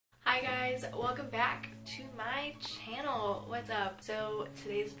Hi guys, welcome back to my channel. What's up? So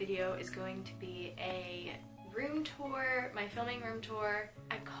today's video is going to be a room tour, my filming room tour.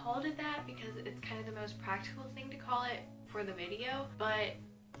 I called it that because it's kind of the most practical thing to call it for the video, but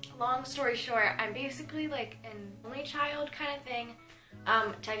long story short, I'm basically like an only child kind of thing.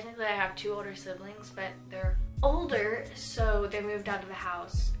 Technically I have two older siblings, but they're older, so they moved out of the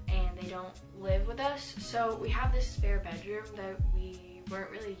house and they don't live with us. So we have this spare bedroom that we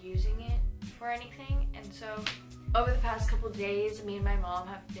weren't really using it for anything, and so over the past couple days, me and my mom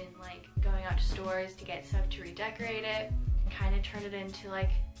have been like going out to stores to get stuff to redecorate it, kind of turn it into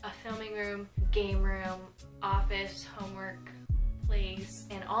like a filming room, game room, office, homework place,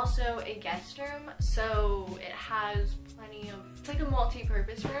 and also a guest room. So it has plenty of, it's like a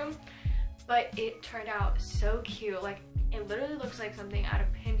multi-purpose room, but it turned out so cute. Like it literally looks like something out of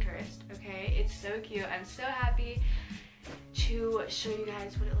Pinterest, okay? It's so cute. I'm so happy to show you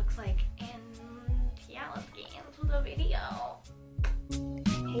guys what it looks like, and yeah, let's get into the video.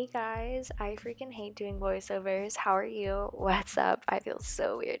 Hey guys, I freaking hate doing voiceovers. How are you? What's up? I feel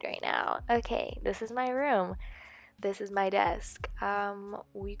so weird right now. Okay, this is my room. This is my desk.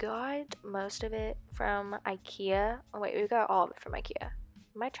 We got most of it from IKEA. Oh wait, we got all of it from IKEA.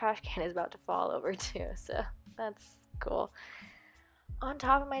 My trash can is about to fall over too, so that's cool. On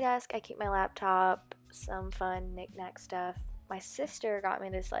top of my desk, I keep my laptop, some fun knick-knack stuff. My sister got me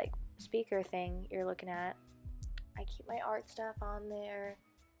this like speaker thing you're looking at. I keep my art stuff on there.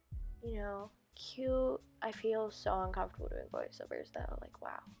 You know, cute. I feel so uncomfortable doing voiceovers though. Like,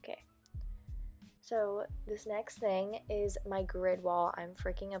 wow, okay. So this next thing is my grid wall. I'm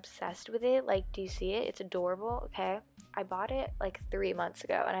freaking obsessed with it. Like, do you see it? It's adorable, okay? I bought it like 3 months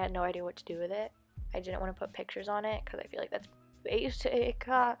ago and I had no idea what to do with it. I didn't want to put pictures on it because I feel like that's basic.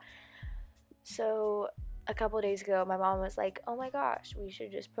 So a couple of days ago, my mom was like, "Oh my gosh, we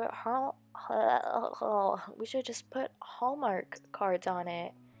should just put Hallmark cards on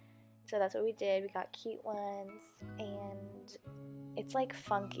it." So that's what we did. We got cute ones, and it's like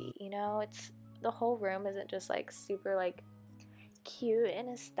funky, you know? It's the whole room isn't just like super like cute and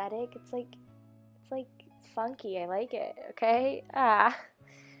aesthetic. It's like funky. I like it. Okay.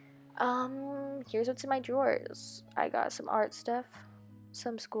 Here's what's in my drawers. I got some art stuff,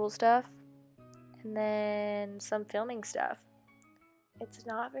 some school stuff, and then some filming stuff. It's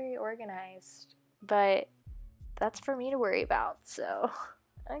not very organized, but that's for me to worry about, so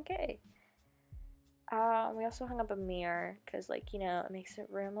okay. We also hung up a mirror because, like, you know, it makes the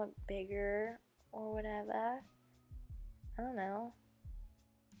room look bigger or whatever. I don't know.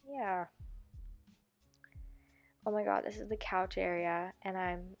 Yeah. Oh my god, this is the couch area, and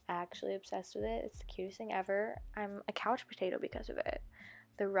I'm actually obsessed with it. It's the cutest thing ever. I'm a couch potato because of it.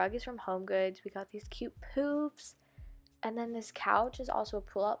 The rug is from Home Goods. We got these cute poofs. And then this couch is also a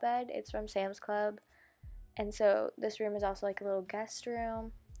pull-out bed. It's from Sam's Club. And so this room is also like a little guest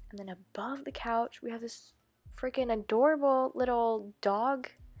room. And then above the couch, we have this freaking adorable little dog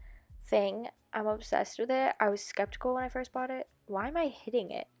thing. I'm obsessed with it. I was skeptical when I first bought it. Why am I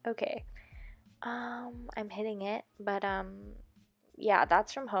hitting it? Okay. I'm hitting it, but yeah,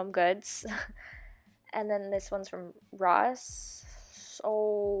 that's from Home Goods. And then this one's from Ross.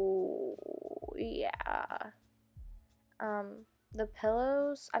 So yeah. The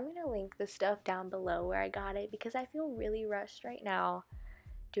pillows, I'm gonna link the stuff down below where I got it because I feel really rushed right now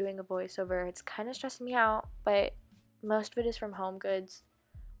doing a voiceover. It's kind of stressing me out, but most of it is from Home Goods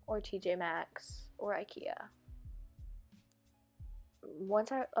or tjmaxx or IKEA.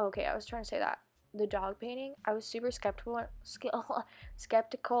 I was trying to say that. The dog painting, I was super skeptical.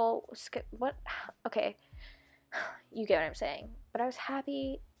 What? Okay, you get what I'm saying. But I was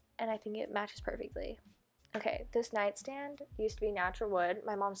happy, and I think it matches perfectly. Okay, this nightstand used to be natural wood.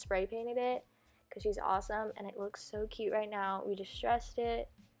 My mom spray painted it because she's awesome, and it looks so cute right now. We distressed it.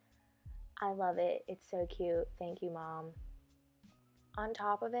 I love it. It's so cute. Thank you, Mom. On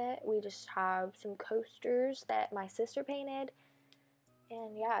top of it, we just have some coasters that my sister painted.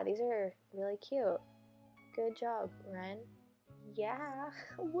 And yeah, these are really cute. Good job, Ren. Yeah,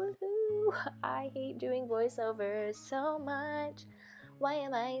 woohoo! I hate doing voiceovers so much. Why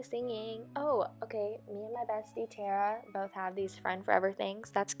am I singing? Oh, okay, me and my bestie Tara both have these Friend Forever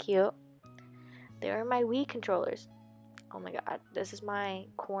things. That's cute. They're my Wii controllers. Oh my god, this is my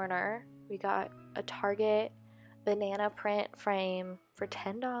corner. We got a Target banana print frame for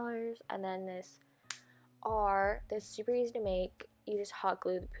 $10, and then this that's super easy to make. You just hot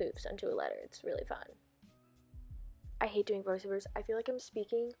glue the poofs onto a letter. It's really fun. I hate doing voiceovers. I feel like I'm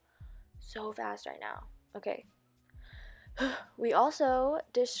speaking so fast right now. Okay. We also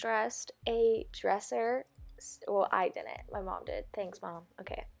distressed a dresser. Well, I didn't. My mom did. Thanks, Mom.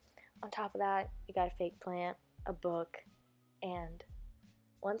 Okay. On top of that, you got a fake plant, a book, and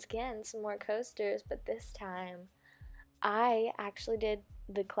once again, some more coasters, but this time I actually did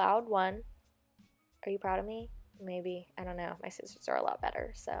the cloud one. Are you proud of me? Maybe. I don't know. My sisters are a lot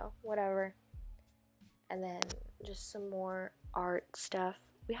better, so whatever. And then just some more art stuff.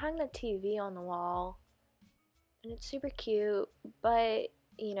 We hung the TV on the wall, and it's super cute, but,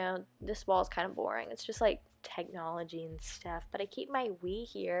 you know, this wall is kind of boring. It's just like technology and stuff, but I keep my Wii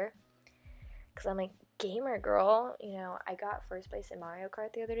here because I'm a gamer girl. You know, I got first place in Mario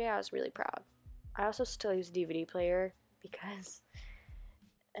Kart the other day. I was really proud. I also still use DVD player because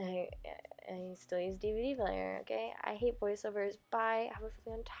I still use DVD player, okay? I hate voiceovers. Bye. Have a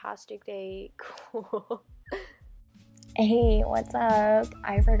fantastic day. Cool. Hey, what's up?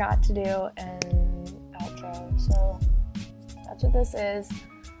 I forgot to do an outro, so that's what this is.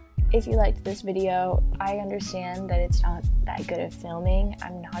 If you liked this video, I understand that it's not that good at filming.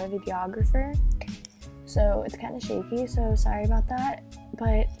 I'm not a videographer, so it's kind of shaky, so sorry about that.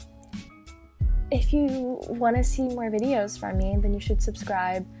 But if you want to see more videos from me, then you should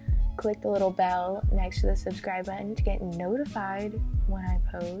subscribe. Click the little bell next to the subscribe button to get notified when I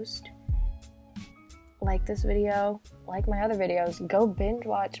post. Like this video, like my other videos, go binge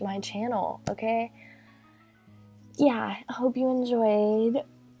watch my channel, okay? Yeah, I hope you enjoyed.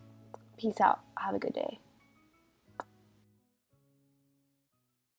 Peace out. Have a good day.